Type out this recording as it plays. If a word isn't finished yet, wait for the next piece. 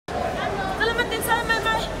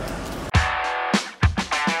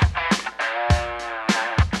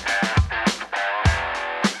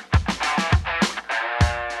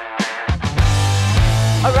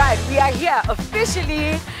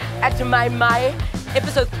to Mai Mai,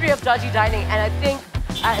 episode 3 of Dodgy Dining, and I think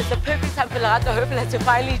it's the perfect time for Lerato Höffele to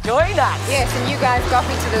finally join us. Yes, and you guys got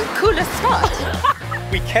me to the coolest spot.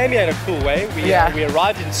 We came here in a cool way. We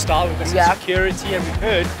arrived in style with some security, and we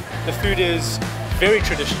heard the food is very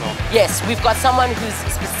traditional. Yes, we've got someone who's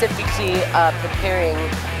specifically preparing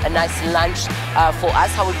a nice lunch for us.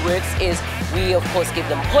 How it works is we, of course, give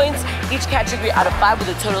them points. Each category out of 5 with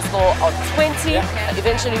a total score of 20.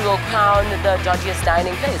 Eventually, we'll crown the dodgiest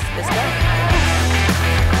dining place. Let's go.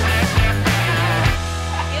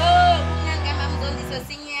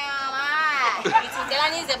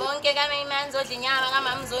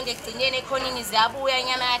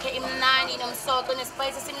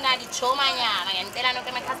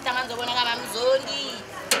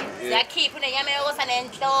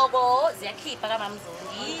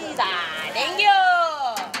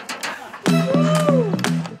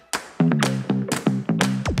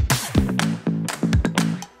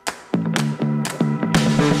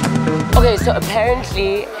 Okay, so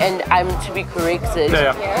apparently, and I'm to be corrected,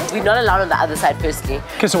 we're not allowed on the other side firstly.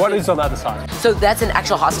 Okay, so what is on the other side? So that's an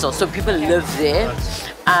actual hostel, so people live there.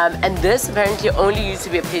 And this apparently only used to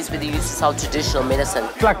be a place where they used to sell traditional medicine.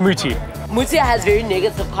 Like Muti. Muti has very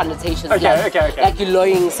negative connotations. Okay. Like you're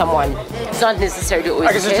lowering someone. It's not necessarily always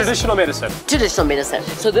the case. It's traditional medicine. Traditional medicine.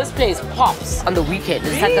 So this place pops on the weekend.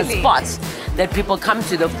 It's like a spot that people come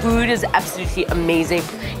to. The food is absolutely amazing.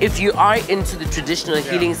 If you are into the traditional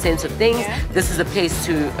healing sense of things, this is a place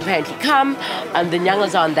to apparently come. The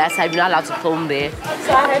Nyangas are on that side. We're not allowed to film there.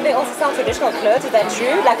 So I heard they also sell traditional clothes. Is that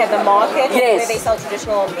true? Like at the market where they sell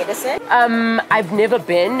traditional medicine? I've never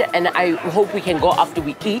been, and I hope we can go after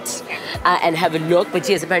we eat and have a look. But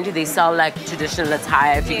yes, apparently they sell like traditional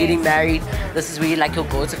attire. If you're getting married, this is where you like you'll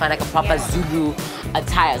go to find like a proper Zulu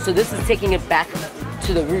attire. So this is taking it back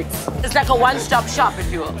to the roots. It's like a one-stop shop,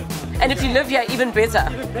 if you will. And if you live here, even better.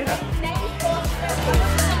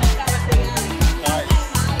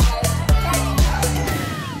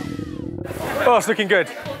 Oh, it's looking good.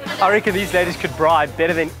 I reckon these ladies could bribe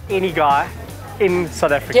better than any guy in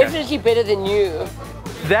South Africa. Definitely better than you.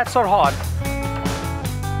 That's not hard.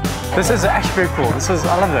 This is actually very cool.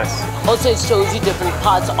 I love this. Also, it shows you different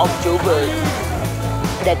parts of Joburg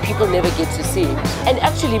that people never get to see. And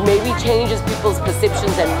actually maybe changes people's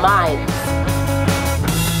perceptions and minds.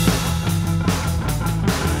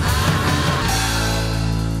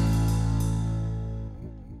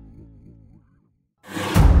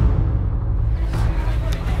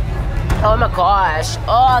 Oh my gosh,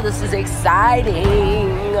 oh, this is exciting.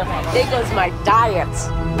 There goes my diet.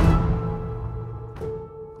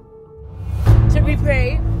 Should we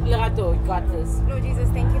pray? Lerato, you got this. Lord Jesus,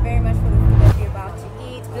 thank you very much for the food that we're about to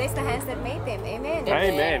eat. Bless the hands that made them. Amen.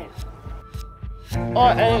 Amen. Oh,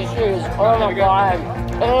 and it is. Oh my God.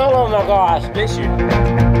 Oh my gosh. Bless you.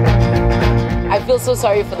 I feel so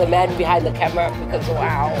sorry for the man behind the camera because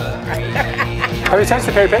wow. Have you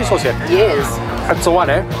tasted the peri-peri sauce yet? Yes. That's the one,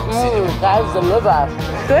 eh? Guys, the liver.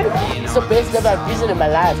 Good? It's the best liver I've eaten in my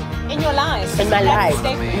life. In your life? In my life.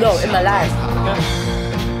 No, in my life.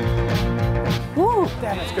 Woo!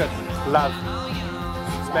 Damn, that's good. Love.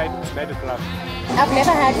 It's made with love. I've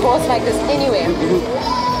never had sauce like this anywhere.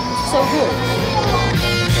 So good.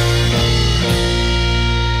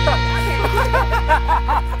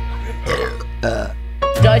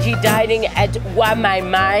 Dodgy dining at Mai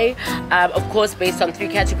Mai, of course based on 3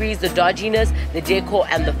 categories, the dodginess, the decor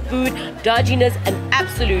and the food. Dodginess, an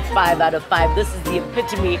absolute 5 out of 5. This is the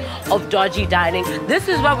epitome of dodgy dining. This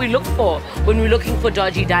is what we look for when we're looking for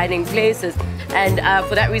dodgy dining places, and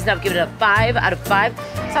for that reason I've given it a 5 out of 5.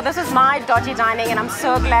 So this is my dodgy dining, and I'm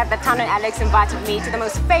so glad that Thando and Alex invited me to the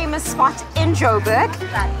most famous spot in Joburg.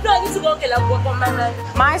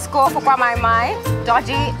 My score for Mai Mai,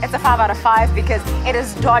 dodgy, it's a 5 out of 5 because it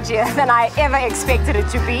is dodgier than I ever expected it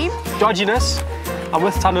to be. Dodginess, I'm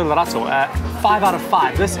with Thando and Lerato. 5 out of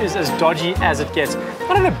 5. This is as dodgy as it gets.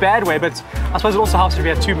 Not in a bad way, but I suppose it also helps if we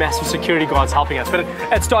had 2 massive security guards helping us. But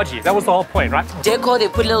it's dodgy. That was the whole point, right? Decor, they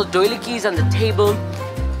put little doilies on the table.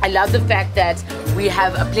 I love the fact that we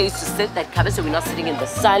have a place to sit that covers so we're not sitting in the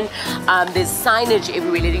sun. There's signage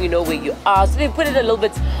everywhere letting you know where you are. So they put in a little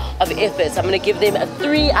bit of effort. So I'm going to give them a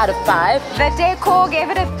 3 out of 5. The decor gave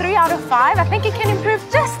it a 3 out of 5. I think it can improve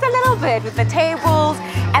just a little bit with the tables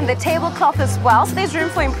and the tablecloth as well. So there's room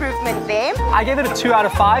for improvement there. I gave it a 2 out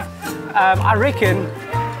of 5. I reckon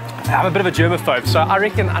I'm a bit of a germaphobe, so I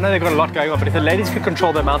know they've got a lot going on, but if the ladies could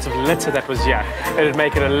control the amount of litter that was here, it would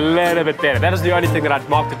make it a little bit better. That is the only thing that I'd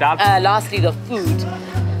marked it down. Lastly, the food.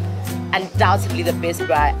 Undoubtedly the best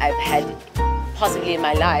braai I've had possibly in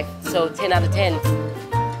my life. So 10 out of 10.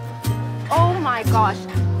 Oh my gosh,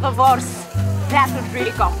 the worst. That's what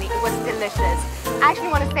really got me. It was delicious. I actually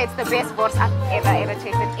want to say it's the best wors I've ever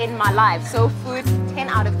tasted in my life. So food, 10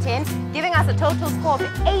 out of 10, giving us a total score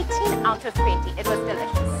of 18 out of 20. It was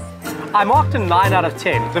delicious. I marked a 9 out of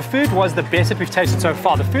 10. The food was the best that we've tasted so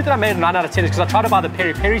far. The food that I made a 9 out of 10 is because I tried to buy the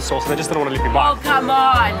peri-peri sauce and they just didn't want to let me buy Oh, it. come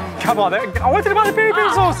on. Come on, I wanted to buy the peri-peri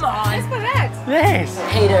sauce. Come on. Just for that. Yes.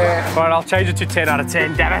 Hater. All right, I'll change it to 10 out of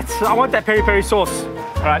 10, damn it. I want that peri-peri sauce.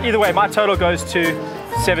 All right, either way, my total goes to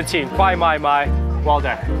 17. Mai Mai, well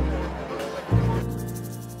done.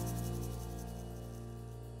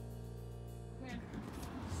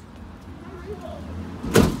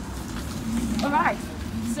 All right.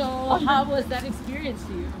 So how was that experience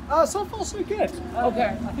for you? So far, so good. Okay.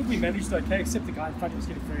 I think we managed okay, except the guy in front was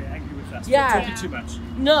getting very angry with us. Yeah. Talking too much.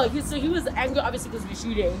 No, he was angry obviously because we're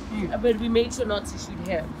shooting, but we made sure not to shoot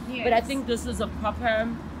him. Yes. But I think this was a proper,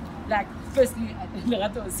 like, firstly,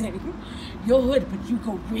 Lerato was saying, you're hood, but you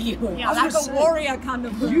go really hood. Yeah, like a warrior kind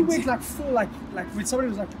of You went like full, like when somebody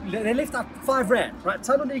was like, they left out 5 rand, right?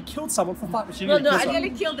 Thando nearly killed someone for 5 rand. No, I I nearly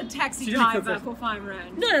killed the taxi She nearly killed driver the- for 5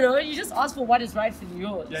 rand. No, you just asked for what is rightfully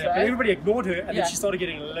yours, Yeah, right? but everybody ignored her, and Yeah. then she started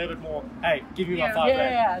getting a little bit more, hey, give me my Yeah. 5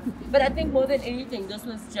 rand. Yeah. But I think more than anything, this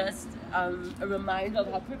was just a reminder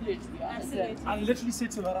of how privileged we are. Absolutely. I literally said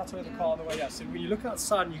to Lerato in the car on the way here, so when you look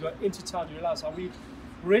outside and you go into town, you realize how we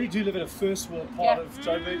really do live in a first world part Yeah. of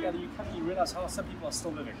Joburg, and you realize how some people are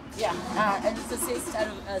still living. Yeah, and it's the state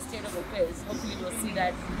of affairs. Hopefully we'll see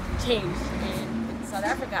that change in South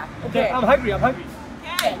Africa. Okay. Yeah, I'm hungry.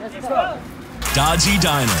 Yeah, let's go. Dodgy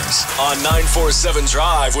Diners on 947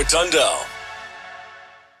 Drive with Thando.